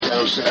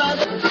Hey,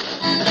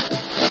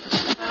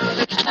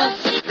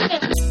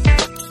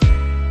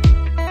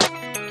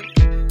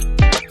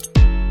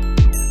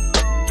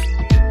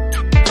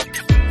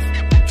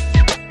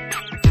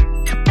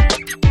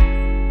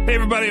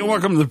 everybody, and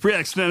welcome to the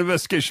Pre-Accident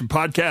Investigation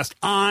Podcast.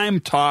 I'm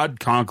Todd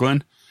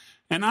Conklin,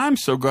 and I'm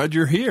so glad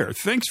you're here.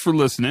 Thanks for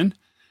listening,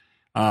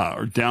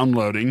 or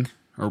downloading,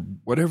 or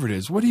whatever it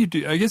is. What do you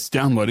do? I guess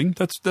downloading.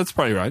 That's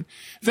probably right.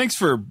 Thanks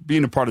for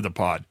being a part of the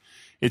pod.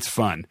 It's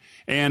fun.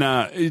 And,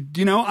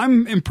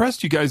 I'm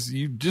impressed, you guys.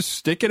 You just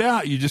stick it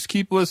out. You just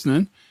keep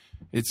listening.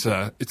 It's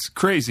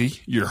crazy.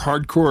 You're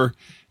hardcore,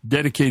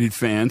 dedicated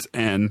fans,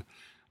 and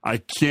I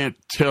can't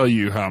tell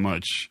you how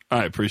much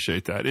I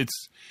appreciate that.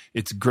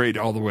 It's great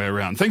all the way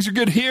around. Things are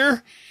good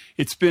here.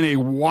 It's been a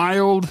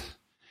wild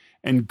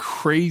and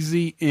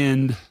crazy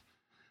end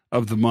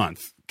of the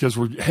month because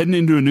we're heading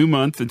into a new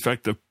month. In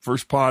fact, the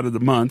first pod of the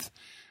month.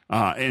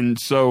 And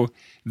so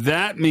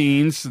that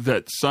means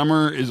that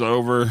summer is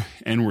over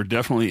and we're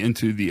definitely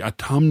into the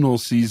autumnal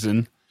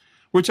season,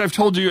 which I've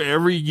told you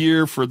every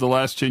year for the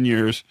last 10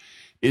 years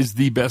is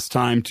the best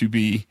time to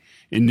be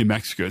in New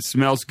Mexico. It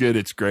smells good.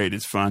 It's great.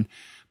 It's fun.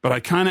 But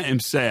I kind of am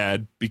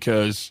sad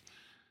because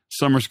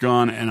summer's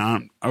gone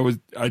and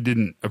I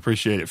didn't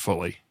appreciate it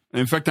fully.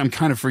 In fact, I'm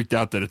kind of freaked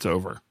out that it's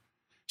over.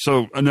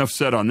 So enough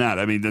said on that.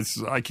 I mean,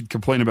 I could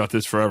complain about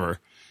this forever,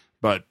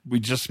 but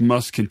we just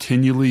must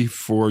continually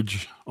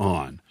forge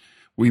on.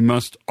 We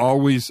must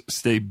always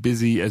stay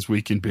busy as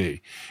we can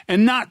be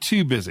and not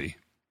too busy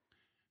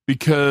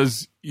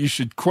because you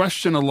should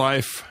question a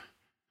life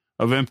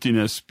of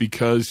emptiness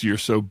because you're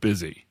so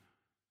busy.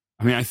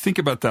 I mean, I think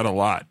about that a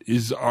lot.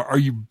 Are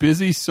you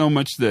busy so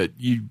much that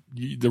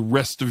the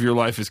rest of your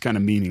life is kind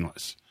of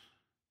meaningless?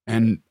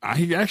 And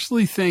I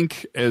actually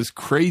think, as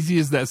crazy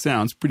as that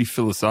sounds, pretty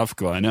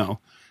philosophical, I know,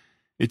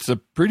 it's a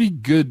pretty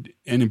good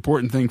and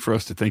important thing for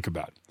us to think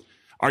about.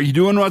 Are you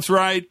doing what's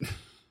right?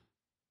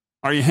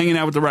 Are you hanging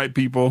out with the right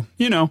people?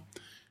 You know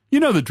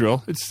the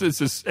drill. It's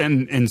just,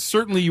 and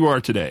certainly you are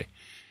today,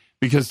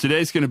 because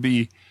today's going to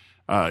be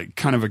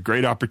kind of a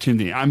great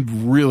opportunity.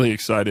 I'm really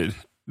excited.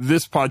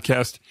 This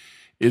podcast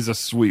is a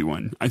sweet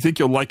one. I think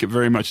you'll like it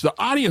very much. The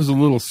audio is a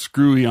little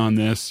screwy on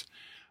this,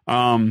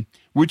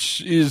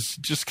 which is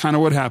just kind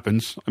of what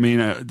happens. I mean,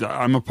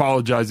 I'm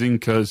apologizing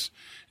because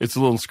it's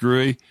a little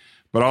screwy,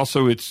 but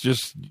also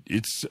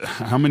it's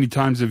how many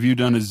times have you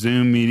done a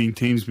Zoom meeting,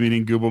 Teams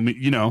meeting, Google Meet?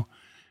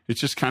 It's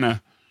just kind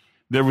of,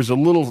 there was a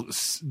little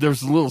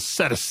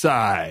set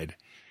aside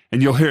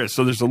and you'll hear it.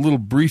 So there's a little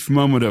brief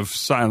moment of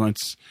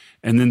silence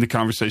and then the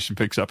conversation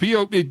picks up.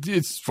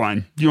 It's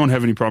fine. You won't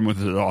have any problem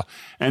with it at all.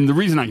 And the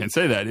reason I can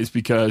say that is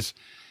because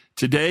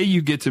today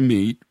you get to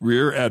meet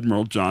Rear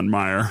Admiral John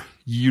Meyer,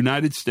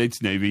 United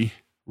States Navy,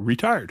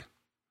 retired.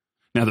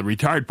 Now, the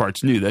retired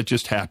part's new. That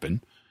just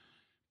happened.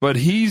 But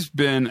he's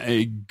been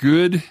a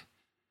good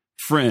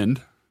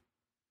friend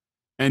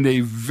and a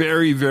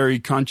very, very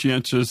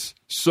conscientious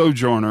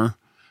sojourner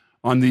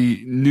on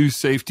the new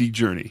safety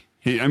journey.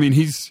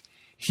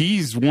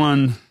 He's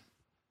one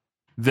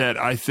that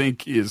I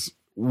think is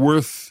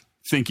worth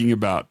thinking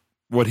about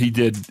what he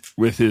did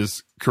with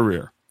his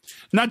career.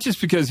 Not just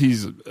because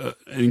he's an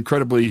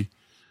incredibly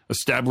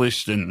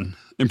established and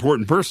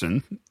important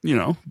person,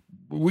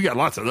 we got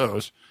lots of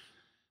those,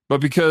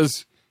 but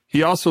because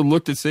he also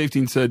looked at safety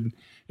and said,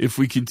 if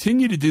we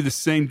continue to do the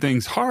same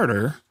things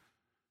harder,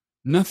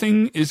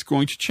 nothing is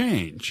going to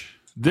change.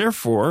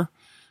 Therefore,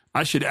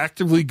 I should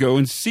actively go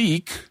and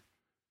seek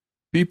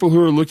people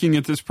who are looking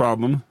at this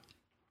problem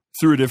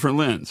through a different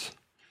lens.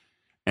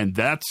 And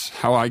that's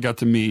how I got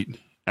to meet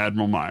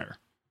Admiral Meyer.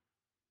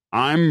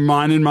 I'm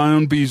minding my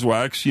own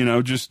beeswax,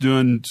 just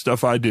doing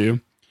stuff I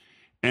do.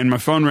 And my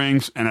phone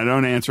rings and I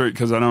don't answer it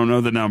because I don't know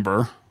the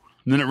number.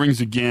 And then it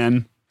rings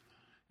again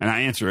and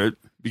I answer it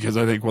because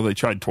I think, well, they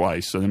tried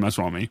twice, so they must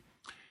want me.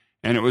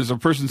 And it was a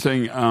person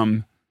saying,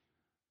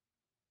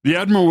 the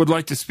Admiral would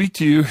like to speak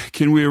to you.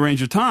 Can we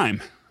arrange a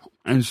time?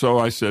 And so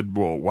I said,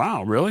 well,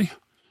 wow, really?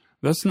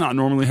 That's not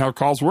normally how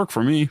calls work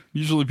for me.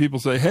 Usually people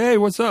say, hey,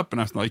 what's up?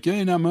 And I was like,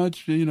 hey, not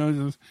much,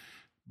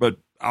 but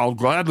I'll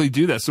gladly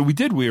do that. So we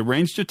did. We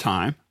arranged a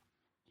time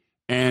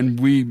and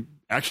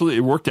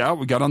it worked out.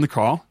 We got on the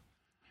call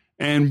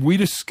and we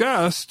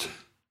discussed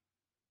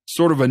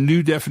sort of a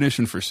new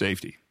definition for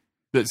safety.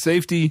 That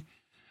safety,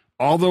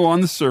 although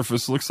on the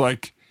surface looks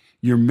like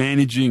you're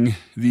managing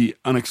the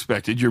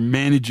unexpected, you're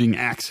managing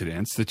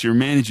accidents, that you're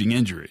managing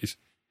injuries.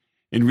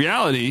 In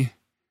reality,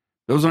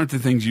 those aren't the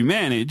things you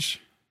manage.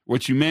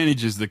 What you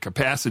manage is the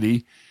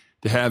capacity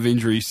to have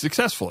injuries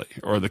successfully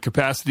or the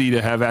capacity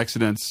to have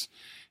accidents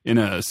in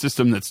a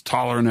system that's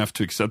taller enough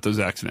to accept those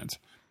accidents.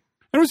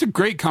 And it was a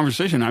great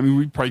conversation. I mean,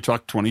 we probably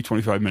talked 20,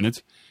 25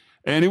 minutes,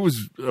 and it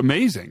was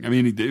amazing. I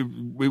mean,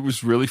 it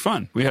was really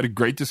fun. We had a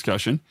great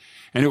discussion,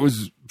 and it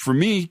was, for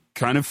me,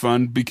 kind of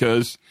fun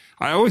because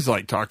I always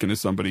like talking to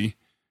somebody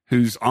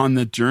who's on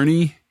the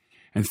journey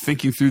and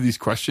thinking through these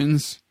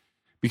questions,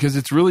 because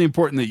it's really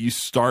important that you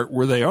start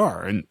where they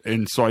are.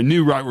 And so I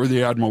knew right where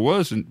the Admiral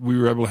was, and we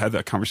were able to have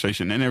that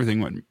conversation, and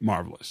everything went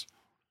marvelous.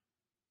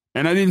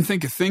 And I didn't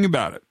think a thing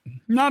about it.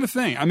 Not a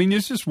thing. I mean,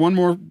 it's just one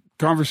more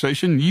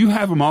conversation. You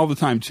have them all the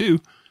time too.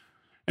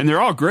 And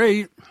they're all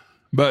great,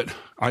 but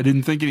I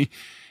didn't think any.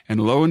 And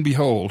lo and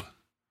behold,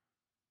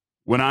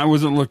 when I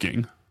wasn't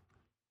looking,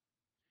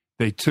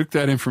 they took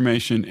that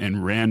information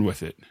and ran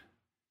with it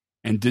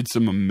and did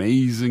some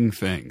amazing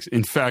things.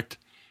 In fact,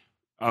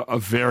 a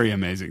very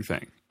amazing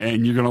thing.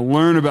 And you're going to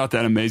learn about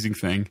that amazing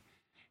thing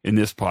in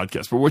this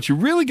podcast. But what you're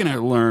really going to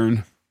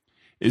learn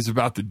is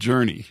about the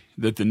journey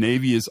that the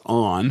Navy is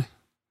on,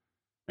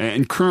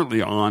 and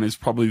currently on is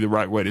probably the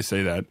right way to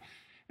say that.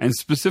 And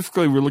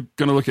specifically, we're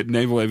going to look at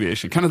naval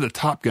aviation, kind of the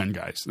Top Gun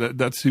guys.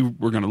 That's who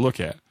we're going to look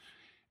at.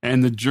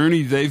 And the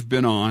journey they've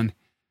been on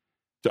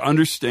to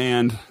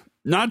understand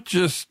not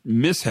just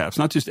mishaps,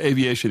 not just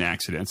aviation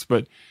accidents,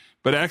 but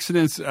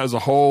accidents as a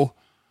whole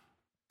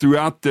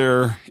throughout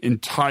their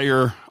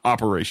entire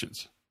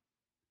operations.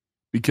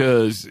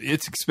 Because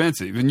it's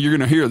expensive, and you're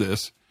going to hear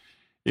this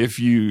if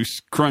you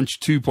crunch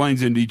two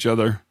planes into each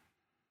other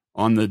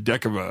on the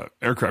deck of an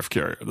aircraft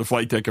carrier, the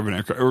flight deck of an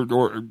aircraft,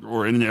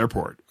 or in an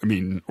airport. I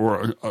mean,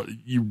 or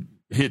you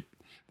hit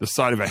the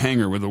side of a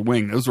hangar with a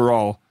wing. Those are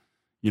all,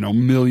 $1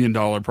 million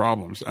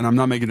problems. And I'm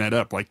not making that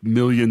up, like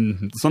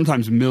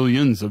sometimes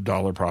millions of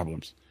dollar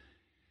problems.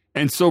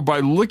 And so by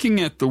looking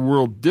at the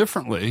world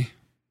differently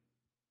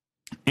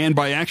and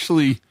by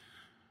actually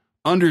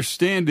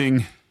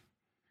understanding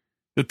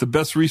that the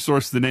best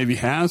resource the Navy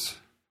has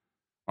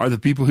are the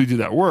people who do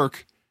that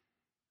work,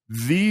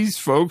 these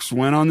folks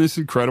went on this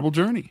incredible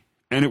journey.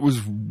 And it was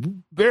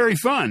very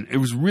fun. It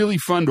was really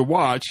fun to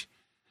watch,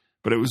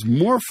 but it was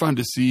more fun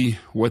to see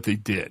what they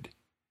did.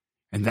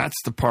 And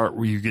that's the part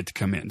where you get to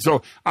come in.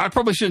 So I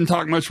probably shouldn't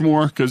talk much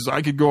more because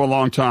I could go a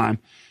long time,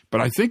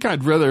 but I think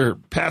I'd rather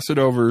pass it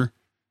over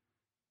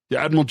to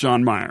Admiral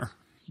John Meyer,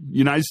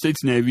 United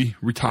States Navy,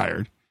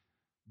 retired,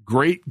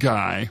 great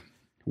guy,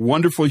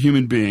 wonderful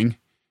human being,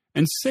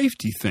 and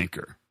safety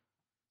thinker.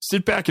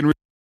 Sit back and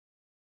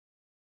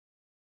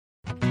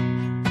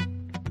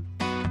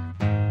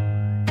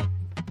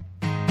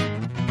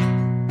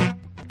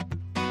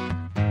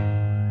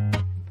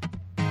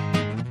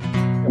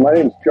My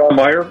name is John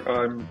Meyer.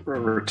 I'm a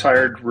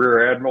retired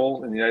Rear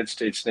Admiral in the United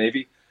States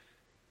Navy,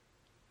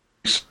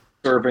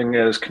 serving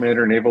as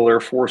Commander Naval Air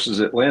Forces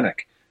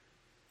Atlantic.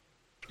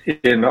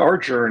 In our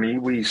journey,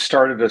 we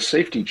started a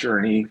safety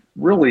journey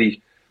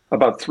really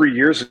about 3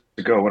 years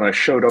ago when I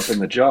showed up in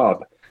the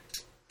job.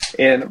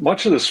 And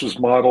much of this was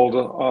modeled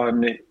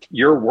on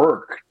your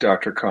work,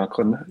 Dr.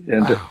 Conklin.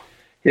 And wow.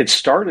 It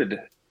started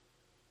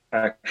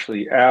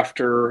actually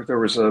after there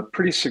was a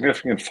pretty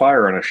significant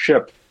fire on a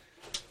ship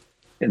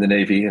in the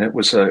Navy, and it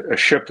was a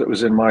ship that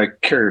was in my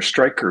carrier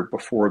strike group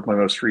before my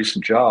most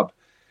recent job.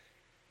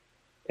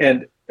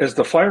 And as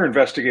the fire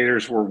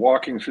investigators were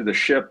walking through the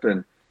ship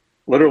and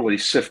literally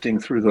sifting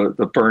through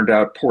the burned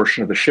out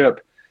portion of the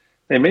ship,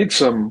 they made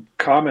some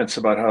comments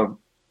about how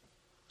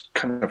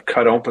kind of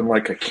cut open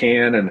like a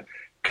can and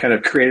kind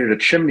of created a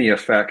chimney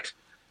effect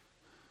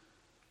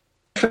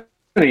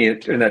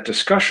in that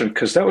discussion,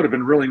 because that would have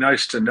been really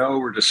nice to know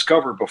or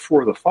discover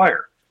before the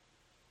fire.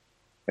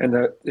 And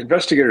the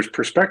investigator's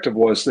perspective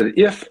was that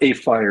if a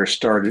fire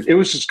started, it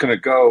was just going to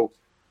go.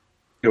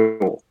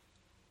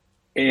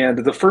 And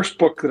the first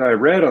book that I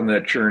read on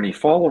that journey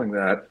following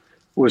that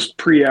was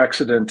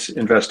Pre-Accident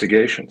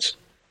Investigations.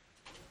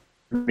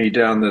 Me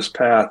down this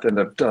path, and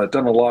I've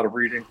done a lot of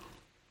reading.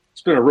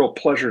 It's been a real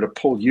pleasure to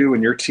pull you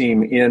and your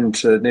team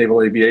into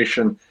naval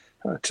aviation,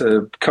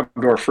 to come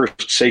to our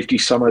first safety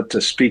summit, to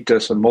speak to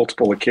us on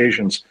multiple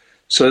occasions.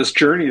 So this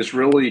journey is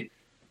really,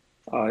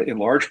 in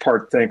large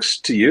part, thanks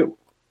to you.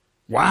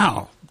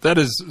 Wow, that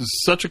is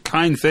such a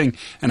kind thing,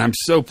 and I'm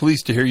so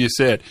pleased to hear you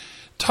say it.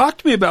 Talk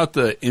to me about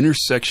the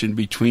intersection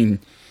between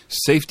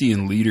safety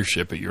and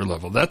leadership at your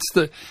level.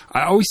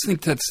 I always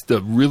think that's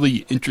the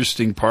really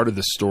interesting part of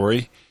the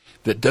story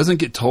that doesn't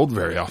get told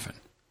very often.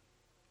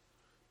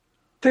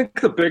 I think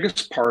the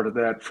biggest part of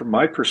that, from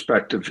my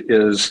perspective,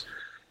 is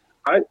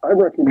I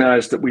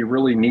recognize that we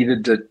really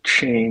needed to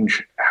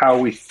change how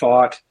we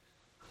thought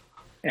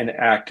and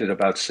acted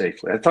about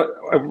safety. I thought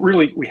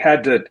we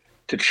had to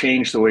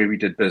change the way we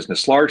did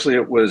business. Largely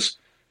it was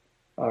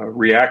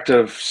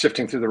reactive,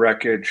 sifting through the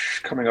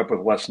wreckage, coming up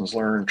with lessons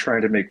learned,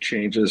 trying to make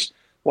changes.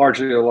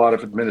 Largely a lot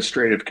of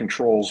administrative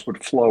controls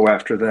would flow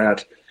after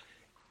that. It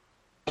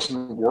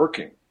wasn't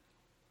working.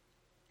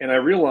 And I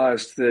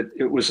realized that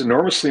it was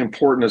enormously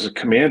important as a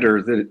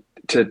commander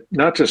to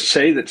not just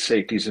say that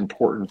safety is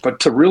important, but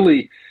to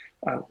really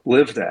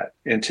live that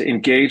and to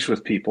engage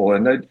with people.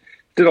 And I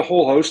did a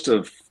whole host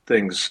of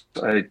things.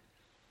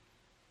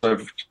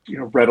 I've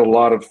read a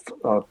lot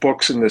of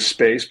books in this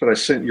space, but I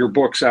sent your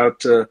books out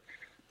to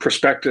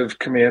prospective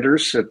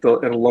commanders at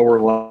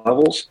lower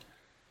levels.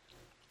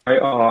 My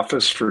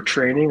office for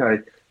training, I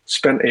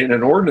spent an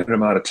inordinate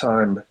amount of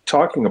time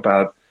talking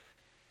about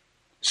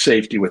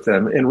safety with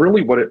them, and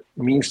really what it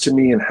means to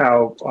me and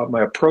how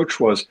my approach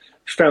was.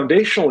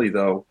 Foundationally,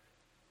 though,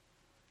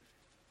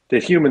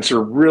 that humans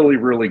are really,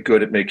 really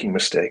good at making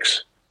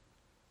mistakes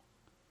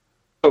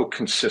so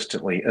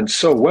consistently and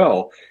so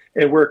well.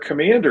 And where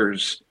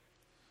commanders,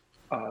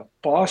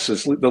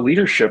 bosses, the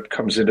leadership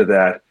comes into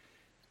that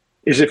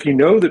is if you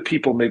know that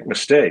people make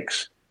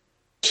mistakes,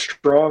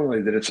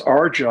 strongly that it's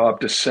our job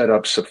to set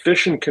up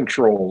sufficient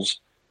controls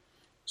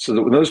so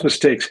that when those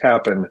mistakes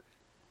happen,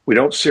 we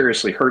don't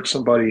seriously hurt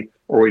somebody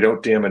or we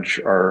don't damage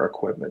our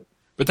equipment.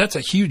 But that's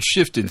a huge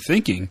shift in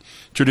thinking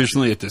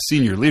traditionally at the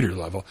senior leader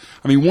level.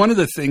 I mean, one of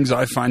the things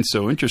I find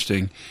so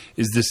interesting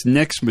is this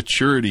next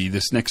maturity,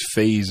 this next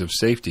phase of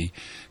safety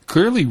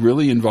clearly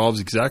really involves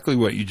exactly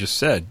what you just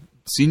said.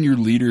 Senior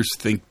leaders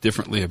think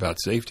differently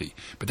about safety.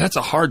 But that's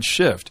a hard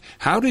shift.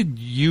 How did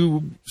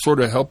you sort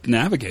of help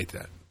navigate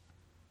that?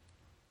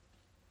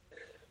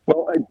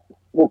 Well, I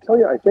will tell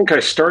you, I think I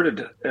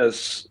started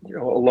as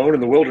alone in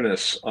the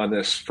wilderness on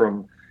this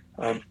from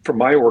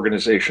my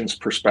organization's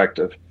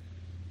perspective.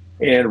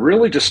 And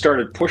really just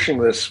started pushing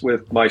this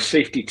with my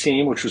safety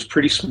team, which was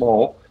pretty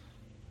small.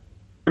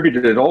 I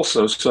did it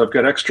also, so I've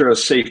got extra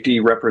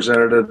safety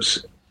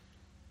representatives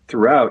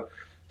throughout.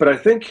 But I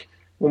think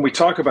when we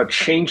talk about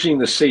changing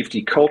the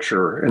safety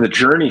culture and the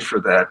journey for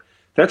that,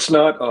 that's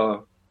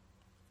not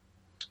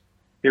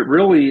it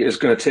really is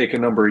going to take a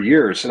number of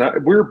years.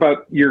 And we're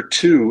about year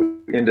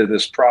 2 into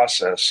this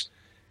process.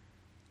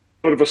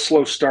 A bit of a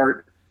slow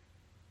start.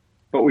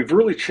 But we've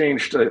really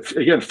changed,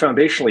 again,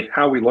 foundationally,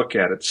 how we look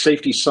at it.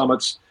 Safety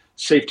summits,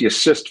 safety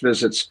assist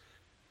visits,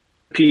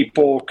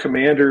 people,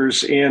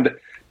 commanders, and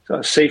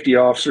safety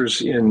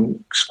officers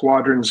in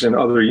squadrons and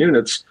other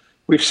units.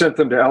 We've sent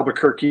them to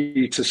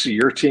Albuquerque to see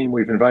your team.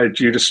 We've invited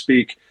you to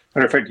speak.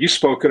 Matter of fact, you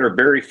spoke at our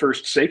very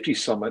first safety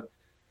summit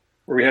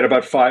where we had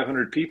about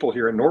 500 people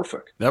here in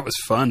Norfolk. That was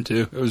fun,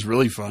 too. It was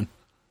really fun.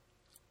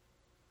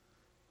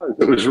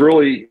 It was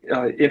really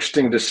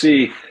interesting to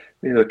see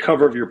the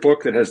cover of your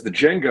book that has the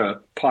Jenga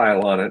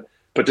pile on it,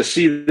 but to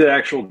see the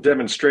actual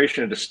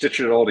demonstration and to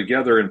stitch it all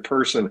together in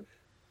person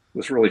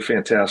was really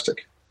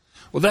fantastic.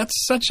 Well, that's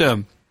such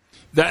a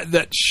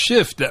that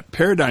shift, that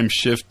paradigm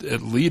shift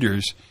at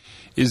leaders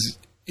is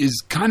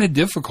kind of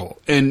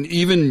difficult. And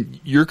even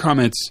your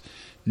comments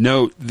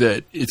note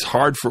that it's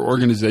hard for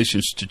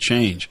organizations to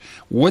change.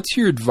 What's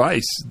your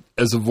advice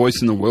as a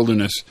voice in the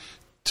wilderness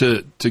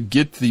to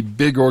get the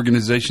big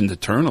organization to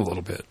turn a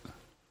little bit?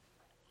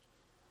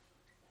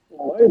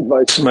 My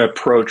advice, my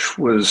approach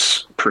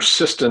was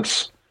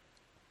persistence,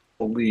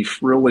 belief,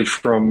 really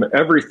from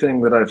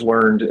everything that I've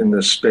learned in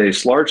this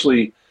space,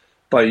 largely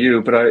by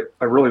you, but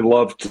I really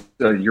loved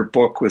your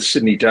book with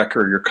Sidney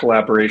Decker, your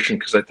collaboration,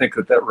 because I think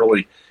that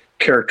really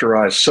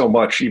characterized so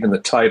much, even the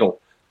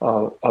title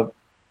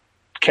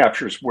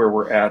captures where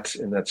we're at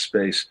in that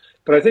space.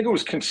 But I think it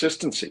was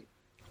consistency.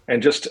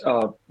 And just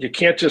you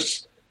can't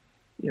just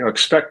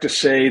expect to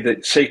say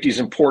that safety is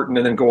important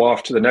and then go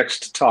off to the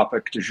next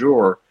topic du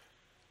jour.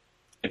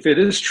 If it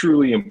is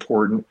truly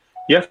important,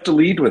 you have to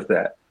lead with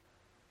that.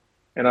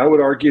 And I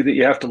would argue that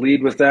you have to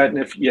lead with that, and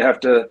if you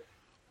have to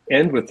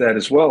end with that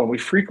as well. And we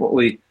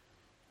frequently,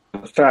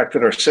 the fact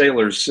that our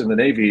sailors in the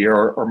Navy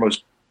are our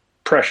most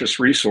precious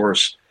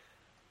resource.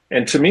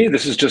 And to me,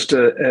 this is just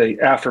a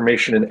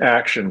affirmation in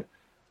action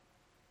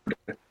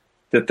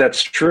that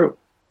that's true.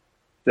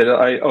 That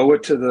I owe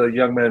it to the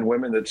young men and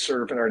women that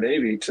serve in our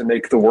Navy to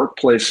make the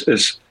workplace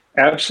as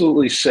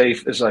absolutely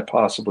safe as I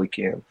possibly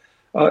can.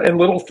 And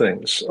little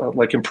things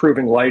like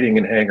improving lighting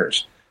in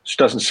hangars, which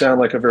doesn't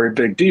sound like a very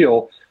big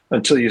deal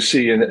until you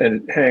see a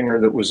hangar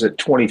that was at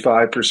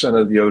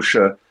 25% of the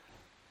OSHA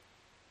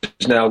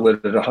is now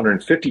lit at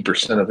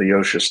 150% of the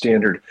OSHA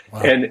standard.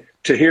 Wow. And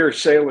to hear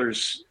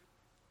sailors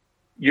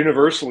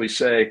universally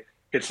say,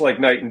 it's like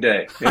night and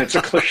day. And it's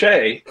a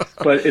cliche,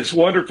 but it's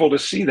wonderful to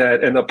see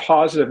that and the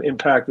positive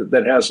impact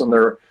that has on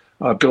their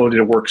ability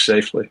to work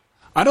safely.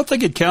 I don't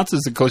think it counts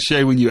as a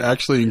cliche when you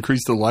actually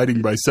increase the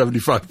lighting by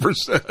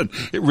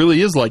 75%. It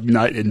really is like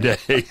night and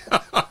day.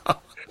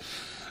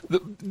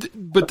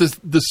 But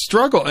the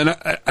struggle, and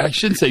I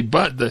shouldn't say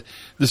but, the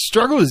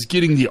struggle is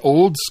getting the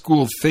old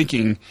school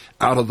thinking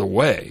out of the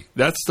way.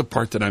 That's the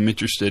part that I'm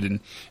interested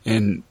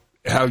in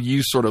how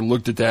you sort of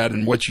looked at that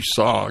and what you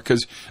saw.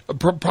 Because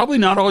probably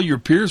not all your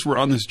peers were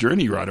on this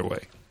journey right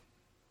away.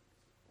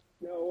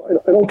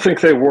 I don't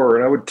think they were,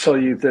 and I would tell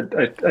you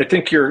that I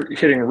think you're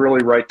hitting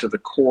really right to the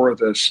core of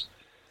this.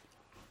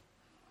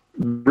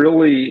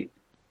 Really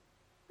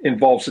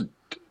involves a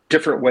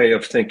different way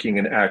of thinking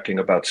and acting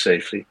about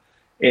safety.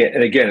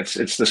 And again,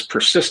 it's this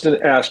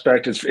persistent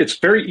aspect. It's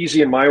very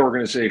easy in my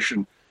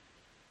organization,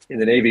 in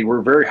the Navy. We're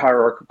a very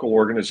hierarchical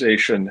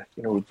organization,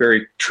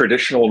 very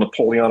traditional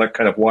Napoleonic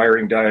kind of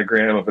wiring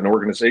diagram of an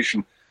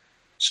organization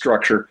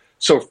structure.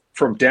 So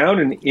from down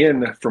and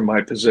in from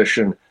my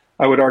position,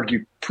 I would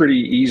argue pretty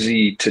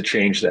easy to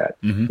change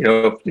that.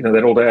 Mm-hmm.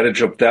 That old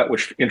adage of that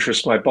which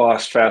interests my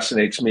boss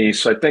fascinates me.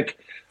 So I think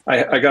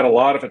I got a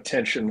lot of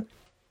attention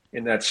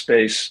in that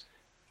space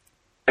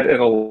at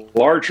a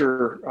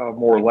larger,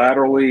 more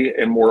laterally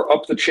and more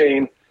up the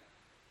chain,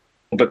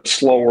 but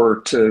slower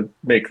to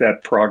make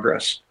that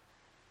progress.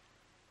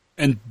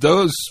 And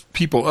those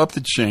people up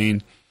the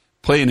chain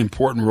play an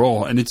important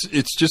role. And it's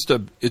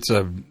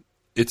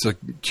a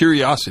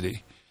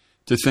curiosity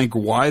to think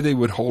why they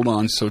would hold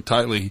on so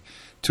tightly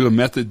to a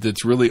method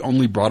that's really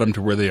only brought them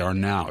to where they are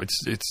now.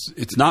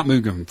 It's not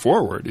moving them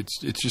forward.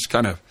 It's just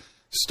kind of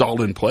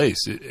stalled in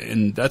place,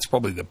 and that's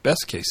probably the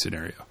best case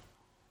scenario.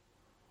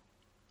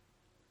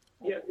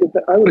 Yeah,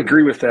 I would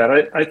agree with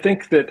that. I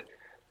think that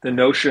the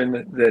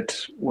notion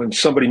that when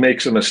somebody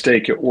makes a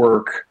mistake at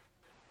work,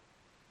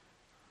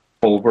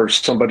 where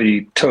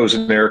somebody tows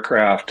an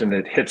aircraft and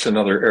it hits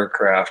another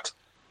aircraft,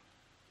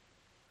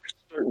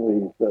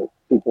 certainly the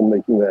people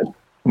making that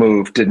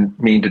move didn't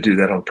mean to do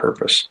that on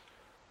purpose.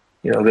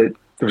 There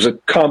was a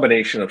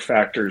combination of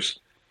factors.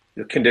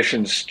 The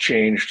conditions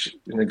changed.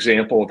 An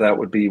example of that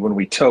would be when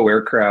we tow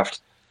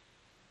aircraft.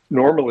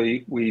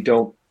 Normally, we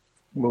don't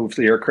move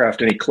the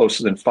aircraft any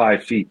closer than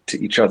 5 feet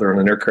to each other on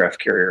an aircraft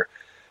carrier.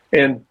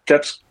 And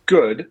that's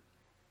good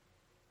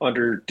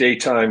under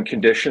daytime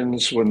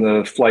conditions when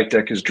the flight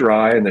deck is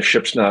dry and the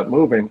ship's not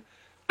moving.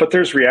 But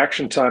there's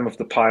reaction time of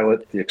the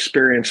pilot, the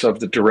experience of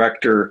the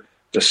director,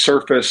 the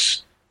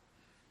surface.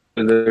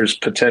 There's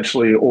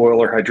potentially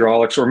oil or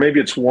hydraulics, or maybe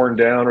it's worn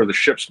down, or the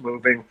ship's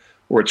moving,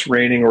 or it's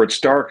raining, or it's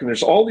dark. And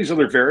there's all these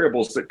other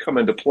variables that come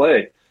into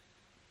play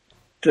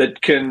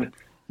that can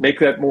make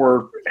that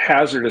more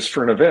hazardous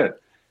for an event.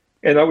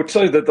 And I would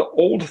tell you that the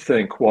old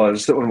think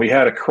was that when we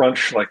had a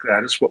crunch like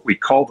that, is what we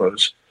call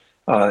those.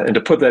 And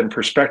to put that in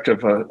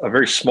perspective, a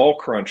very small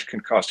crunch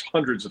can cost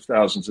hundreds of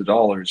thousands of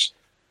dollars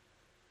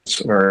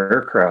in our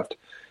aircraft.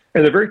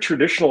 And the very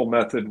traditional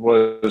method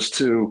was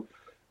to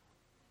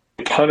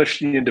punish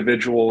the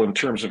individual in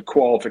terms of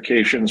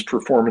qualifications,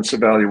 performance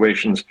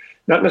evaluations,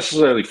 not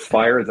necessarily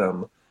fire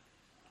them.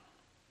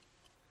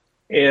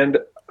 And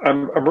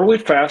I'm really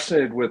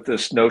fascinated with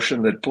this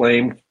notion that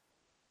blame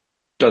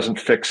doesn't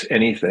fix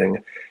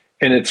anything.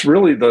 And it's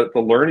really the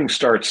learning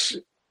starts,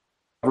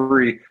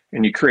 and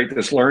you create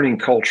this learning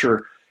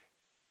culture.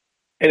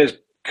 And as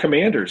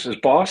commanders, as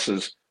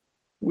bosses,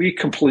 we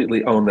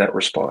completely own that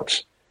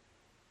response.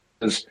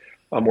 As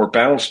a more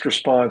balanced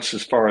response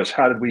as far as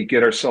how did we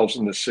get ourselves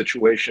in this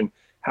situation?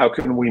 How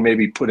can we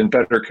maybe put in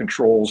better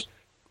controls?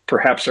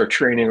 Perhaps our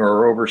training or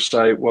our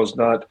oversight was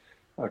not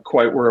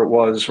quite where it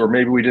was, or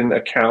maybe we didn't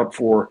account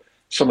for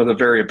some of the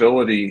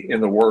variability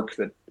in the work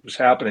that was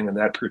happening in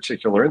that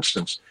particular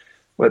instance.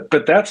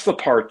 But that's the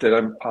part that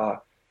I'm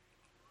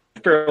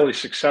fairly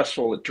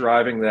successful at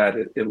driving that,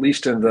 at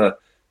least in the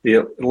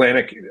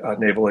Atlantic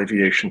Naval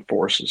Aviation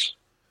Forces.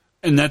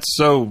 And that's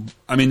so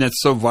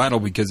vital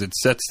because it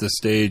sets the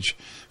stage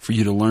for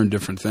you to learn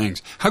different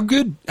things. How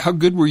good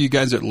were you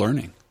guys at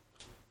learning?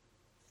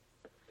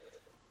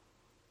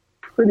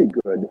 Pretty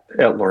good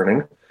at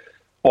learning,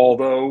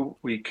 although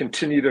we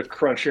continue to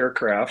crunch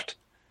aircraft.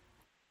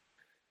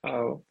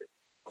 So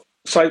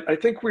I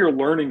think we are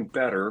learning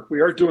better.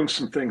 We are doing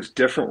some things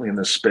differently in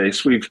this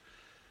space.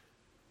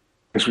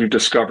 As we've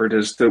discovered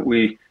is that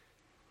we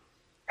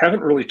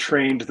haven't really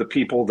trained the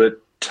people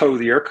that tow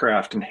the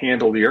aircraft and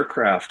handle the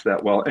aircraft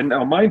that well. And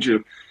now, mind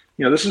you,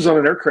 this is on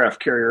an aircraft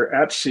carrier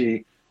at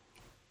sea,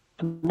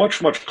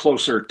 much, much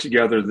closer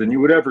together than you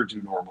would ever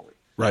do normally.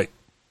 Right.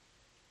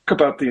 Talk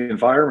about the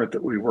environment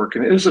that we work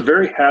in. It is a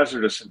very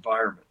hazardous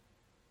environment.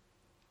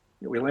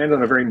 We land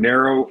on a very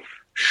narrow,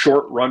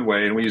 short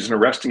runway, and we use an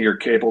arresting gear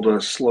cable to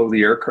slow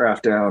the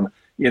aircraft down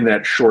in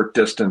that short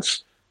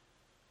distance.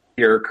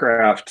 The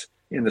aircraft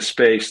in the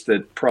space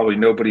that probably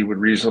nobody would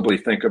reasonably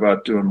think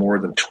about doing more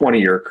than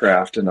 20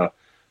 aircraft in a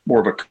more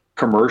of a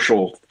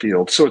commercial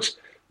field. So it's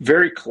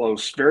very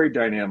close, very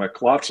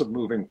dynamic, lots of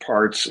moving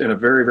parts in a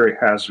very, very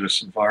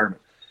hazardous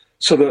environment.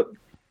 So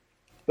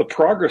the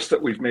progress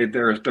that we've made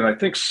there has been, I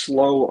think,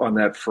 slow on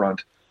that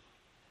front.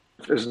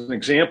 As an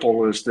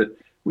example is that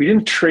we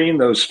didn't train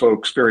those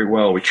folks very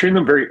well. We trained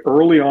them very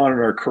early on in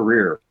our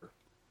career.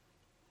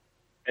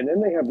 And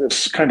then they have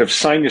this kind of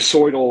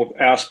sinusoidal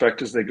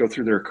aspect as they go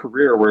through their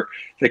career where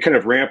they kind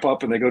of ramp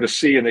up and they go to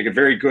sea and they get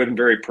very good and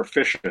very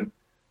proficient.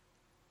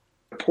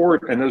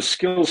 And those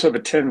skills have a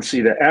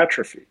tendency to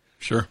atrophy.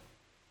 Sure.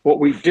 What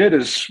we did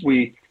is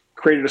we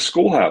created a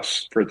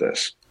schoolhouse for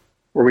this,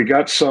 where we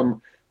got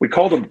we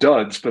call them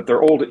duds, but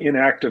they're old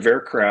inactive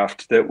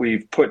aircraft that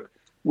we've put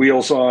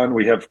wheels on.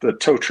 We have the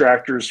tow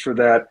tractors for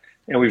that.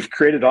 And we've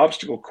created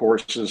obstacle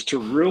courses to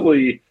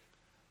really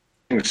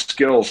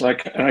skills.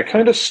 And I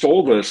kind of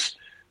stole this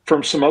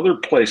from some other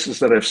places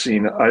that I've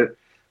seen.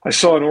 I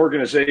saw an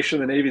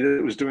organization in the Navy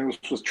that was doing this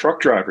with truck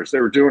drivers. They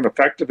were doing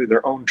effectively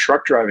their own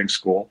truck driving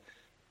school,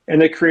 and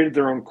they created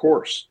their own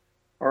course.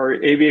 Our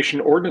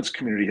aviation ordnance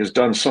community has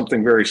done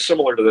something very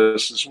similar to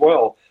this as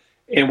well.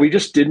 And we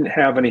just didn't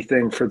have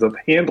anything for the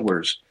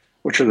handlers,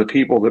 which are the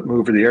people that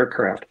move the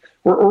aircraft.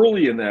 We're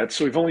early in that,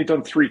 so we've only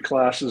done 3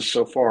 classes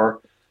so far.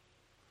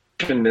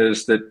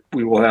 Is that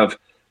we will have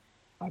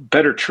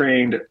better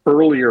trained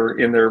earlier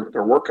in their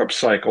workup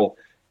cycle,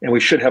 and we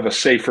should have a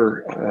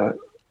safer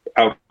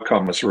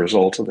outcome as a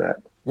result of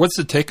that. What's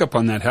the take-up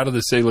on that? How do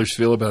the sailors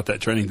feel about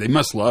that training? They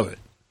must love it.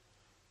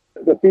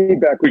 The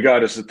feedback we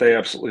got is that they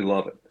absolutely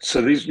love it.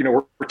 So these,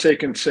 we're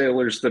taking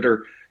sailors that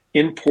are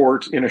in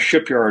port in a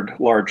shipyard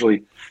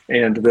largely,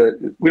 and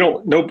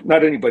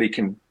not anybody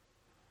can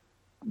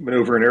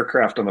maneuver an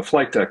aircraft on the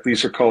flight deck.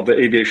 These are called the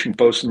aviation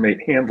bosun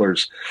mate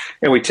handlers.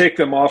 And we take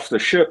them off the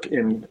ship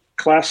in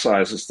class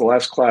sizes. The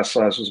last class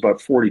size was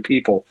about 40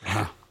 people.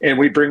 Wow. And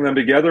we bring them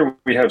together.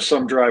 We have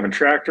some driving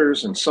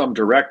tractors and some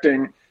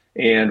directing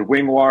and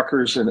wing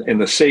walkers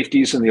and the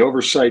safeties and the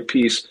oversight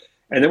piece.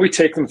 And then we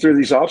take them through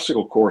these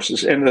obstacle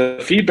courses. And the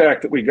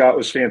feedback that we got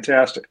was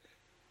fantastic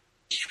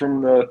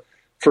from the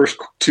first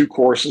 2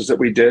 courses that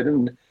we did.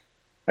 And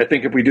I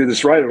think if we do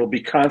this right, it'll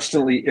be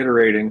constantly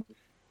iterating,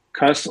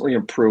 constantly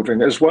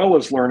improving, as well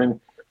as learning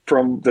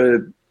from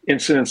the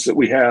incidents that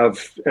we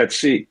have at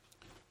sea.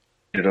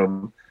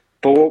 But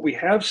what we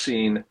have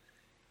seen,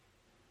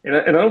 and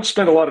I don't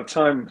spend a lot of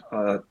time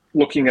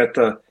looking at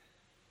the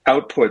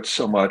output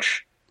so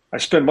much. I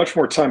spend much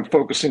more time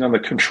focusing on the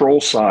control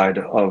side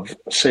of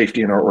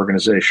safety in our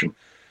organization.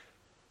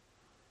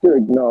 To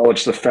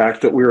acknowledge the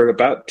fact that we're at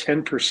about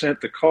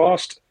 10% the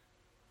cost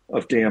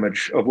of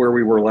damage of where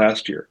we were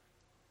last year.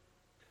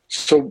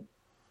 So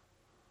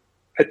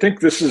I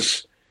think this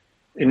is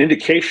an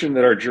indication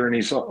that our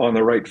journey's on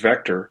the right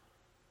vector.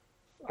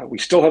 We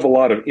still have a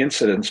lot of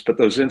incidents, but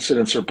those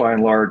incidents are by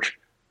and large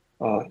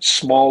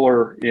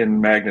smaller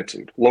in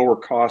magnitude, lower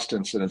cost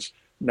incidents,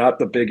 not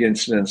the big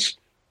incidents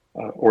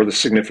or the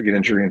significant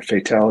injury and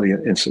fatality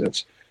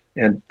incidents.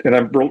 And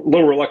I'm a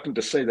little reluctant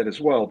to say that as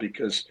well,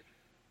 because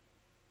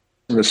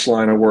in this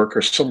line of work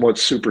are somewhat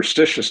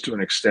superstitious to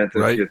an extent that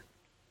right. If you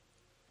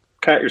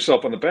pat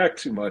yourself on the back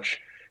too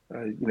much,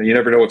 you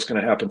never know what's going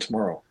to happen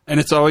tomorrow. And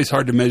it's always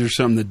hard to measure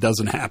something that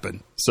doesn't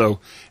happen. So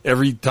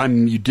every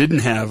time you didn't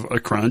have a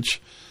crunch,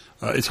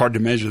 it's hard to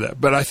measure that.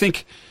 But I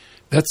think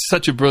that's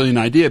such a brilliant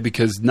idea,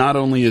 because not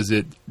only is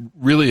it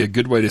really a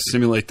good way to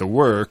simulate the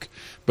work,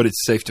 but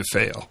it's safe to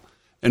fail.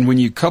 And when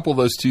you couple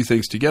those two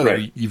things together,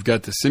 right. You've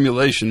got the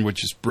simulation,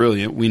 which is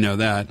brilliant. We know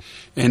that.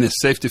 And a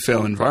safe to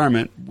fail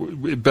environment,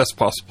 best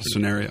possible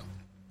scenario.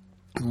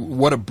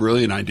 What a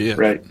brilliant idea.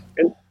 Right.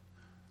 And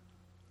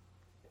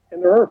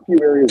there are a few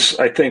areas,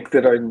 I think,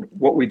 that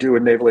what we do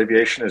in naval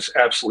aviation is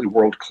absolutely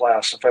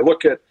world-class. If I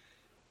look at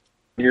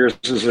years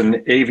as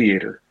an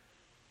aviator,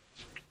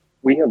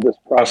 we have this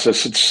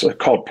process. It's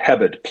called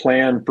PAPod,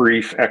 plan,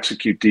 brief,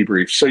 execute,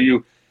 debrief. So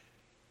you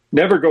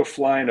never go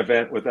fly an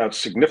event without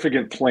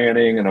significant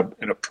planning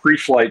and a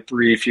pre-flight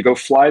brief. You go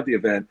fly the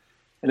event,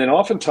 and then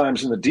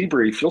oftentimes in the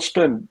debrief, you'll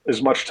spend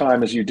as much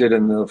time as you did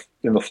in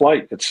the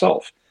flight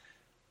itself.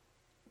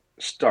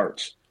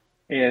 Starts.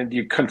 And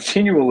you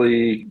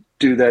continually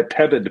do that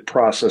PAPod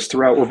process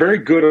throughout. We're very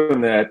good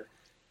on that.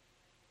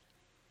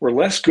 We're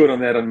less good on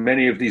that on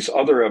many of these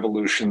other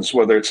evolutions,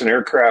 whether it's an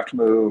aircraft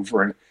move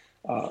or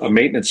a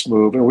maintenance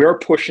move. And we are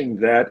pushing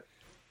that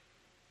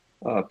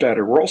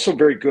better. We're also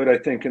very good, I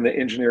think, in the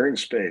engineering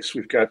space.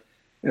 We've got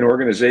an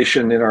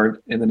organization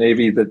in the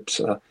Navy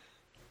that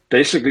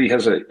basically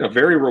has a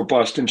very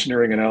robust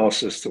engineering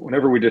analysis that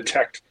whenever we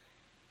detect,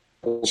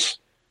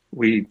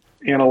 we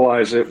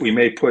analyze it. We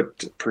may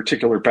put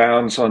particular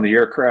bounds on the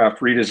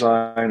aircraft,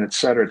 redesign, et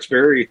cetera. It's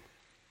very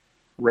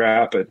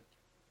rapid.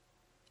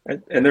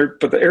 But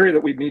the area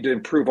that we need to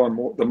improve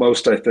on the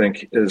most, I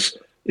think, is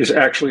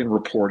actually in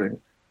reporting.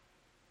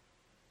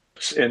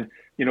 And,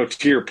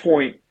 to your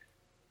point,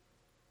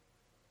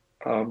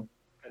 I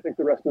think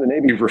the rest of the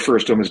Navy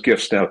refers to them as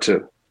gifts now,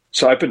 too.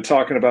 So I've been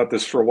talking about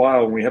this for a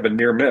while. When we have a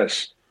near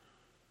miss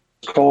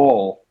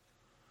call,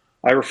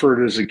 I refer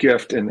to it as a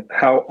gift. And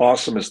how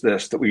awesome is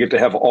this, that we get to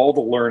have all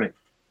the learning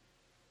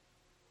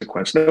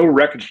sequence, no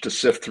wreckage to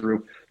sift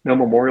through, no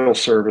memorial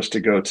service to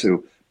go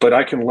to, but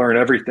I can learn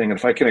everything. And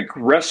if I can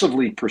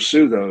aggressively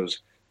pursue those,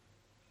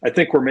 I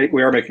think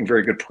we are making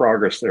very good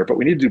progress there, but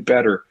we need to do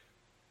better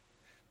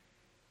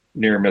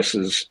near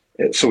misses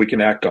so we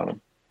can act on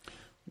them.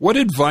 What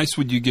advice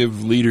would you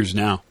give leaders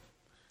now?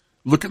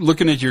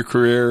 Looking at your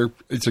career,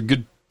 it's a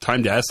good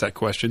time to ask that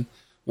question.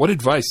 What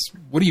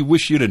do you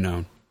wish you'd have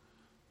known?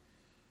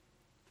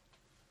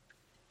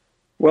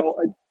 Well,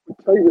 I'll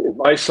tell you the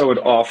advice I would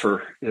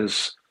offer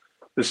is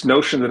this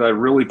notion that I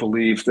really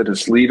believe that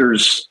as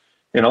leaders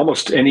in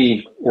almost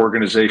any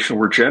organization,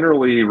 we're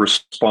generally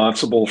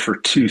responsible for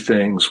two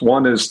things.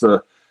 One is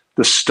the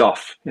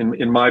stuff.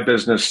 In my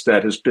business,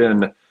 that has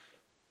been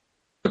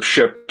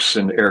ships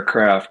and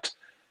aircraft.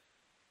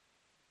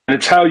 And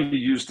it's how you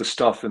use the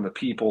stuff and the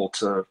people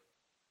to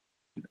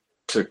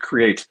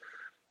create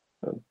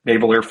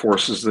naval air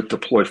forces that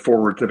deploy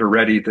forward, that are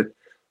ready, that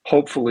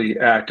hopefully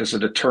act as a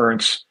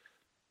deterrence,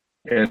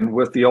 and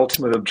with the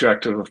ultimate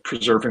objective of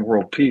preserving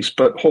world peace,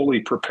 but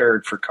wholly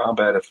prepared for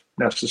combat if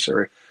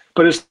necessary.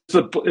 But it's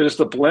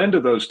the blend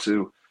of those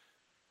two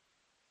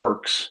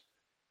works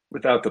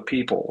without the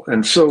people.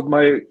 And so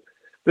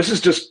this has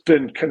just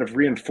been kind of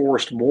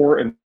reinforced more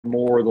and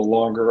more the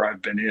longer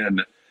I've been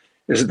in,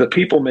 is that the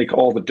people make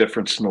all the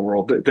difference in the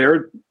world.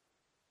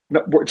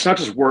 It's not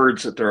just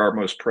words that they're our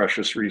most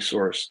precious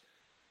resource.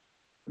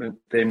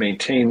 They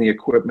maintain the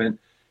equipment.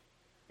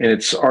 And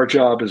it's our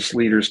job as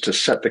leaders to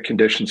set the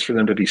conditions for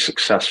them to be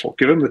successful.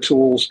 Give them the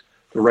tools,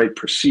 the right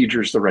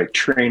procedures, the right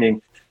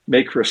training,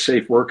 make for a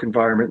safe work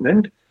environment,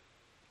 and then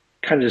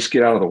kind of just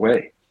get out of the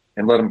way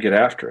and let them get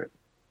after it.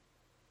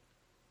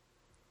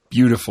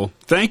 Beautiful.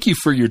 Thank you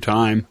for your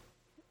time.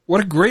 What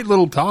a great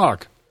little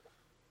talk.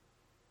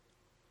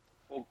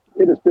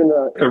 It has been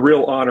a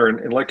real honor.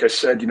 And like I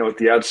said, at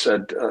the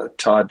outset,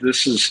 Todd,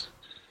 this is,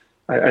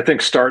 I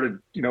think, started,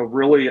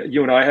 really,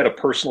 you and I had a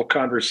personal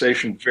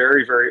conversation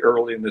very, very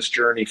early in this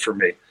journey for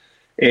me.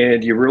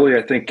 And you really,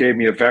 I think, gave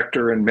me a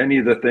vector. And many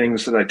of the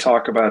things that I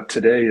talk about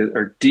today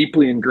are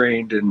deeply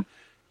ingrained in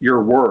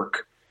your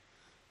work.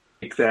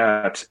 Take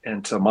that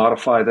and to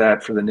modify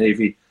that for the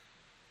Navy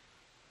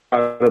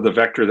out of the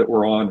vector that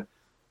we're on.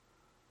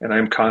 And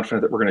I'm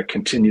confident that we're going to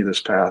continue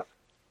this path.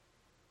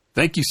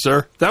 Thank you,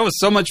 sir. That was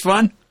so much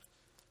fun.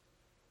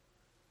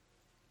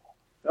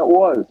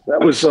 That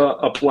was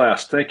a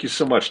blast. Thank you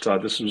so much,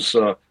 Todd. This was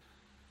a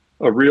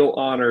real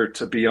honor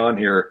to be on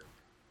here.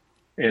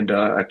 And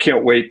I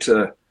can't wait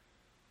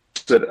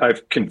that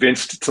I've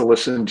convinced to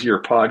listen to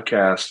your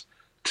podcast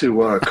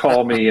to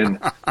call me and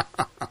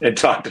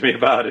talk to me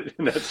about it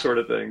and that sort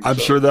of thing. I'm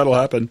sure that'll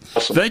happen.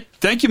 Awesome.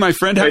 Thank you, my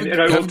friend.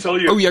 And I will tell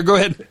you. Oh, yeah, go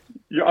ahead.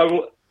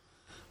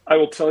 I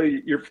will tell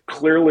you, you're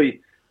clearly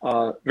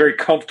very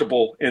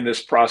comfortable in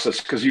this process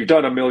because you've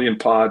done 1 million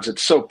pods.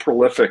 It's so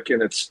prolific,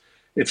 and it's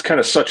kind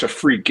of such a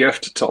free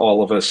gift to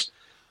all of us.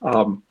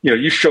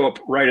 You show up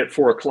right at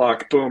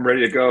 4:00, boom,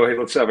 ready to go. Hey,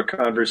 let's have a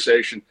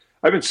conversation.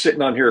 I've been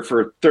sitting on here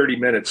for 30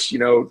 minutes,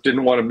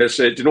 didn't want to miss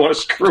it, didn't want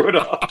to screw it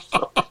up.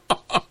 So.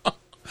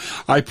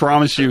 I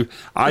promise you,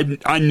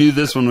 I knew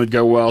this one would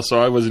go well, so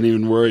I wasn't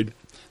even worried.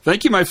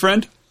 Thank you, my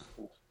friend.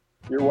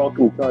 You're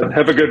welcome, Todd.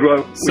 Have a good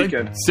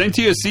weekend. Same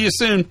to you. See you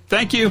soon.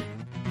 Thank you.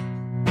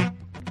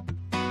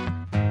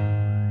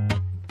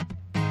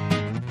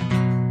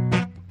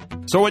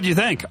 So what do you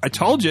think? I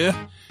told you.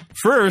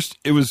 First,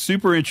 it was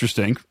super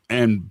interesting,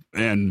 and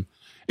it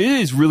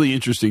is really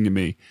interesting to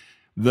me.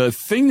 The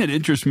thing that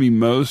interests me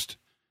most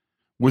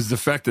was the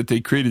fact that they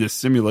created a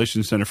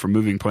simulation center for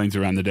moving planes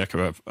around the deck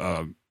of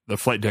the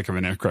flight deck of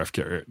an aircraft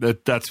carrier.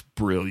 That's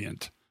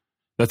brilliant.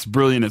 That's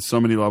brilliant at so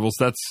many levels.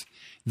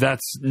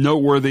 That's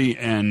noteworthy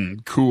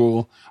and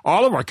cool.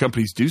 All of our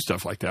companies do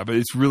stuff like that, but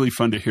it's really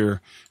fun to hear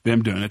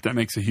them doing it. That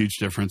makes a huge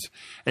difference.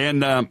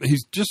 And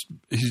he's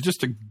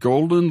just a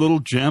golden little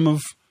gem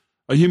of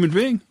a human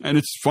being, and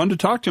it's fun to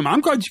talk to him.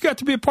 I'm glad you got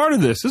to be a part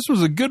of this. This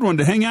was a good one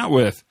to hang out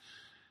with.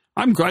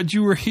 I'm glad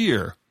you were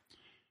here.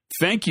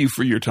 Thank you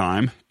for your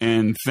time,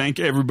 and thank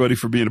everybody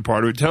for being a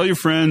part of it. Tell your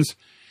friends.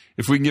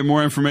 If we can get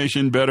more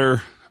information,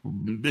 better,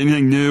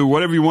 anything new,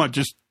 whatever you want,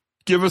 just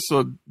give us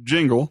a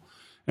jingle,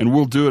 and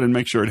we'll do it and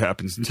make sure it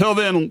happens. Until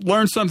then,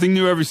 learn something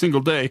new every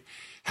single day.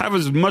 Have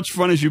as much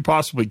fun as you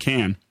possibly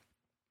can.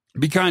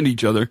 Be kind to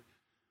each other.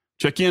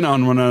 Check in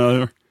on one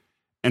another.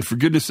 And for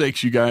goodness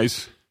sakes, you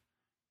guys,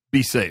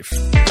 be safe.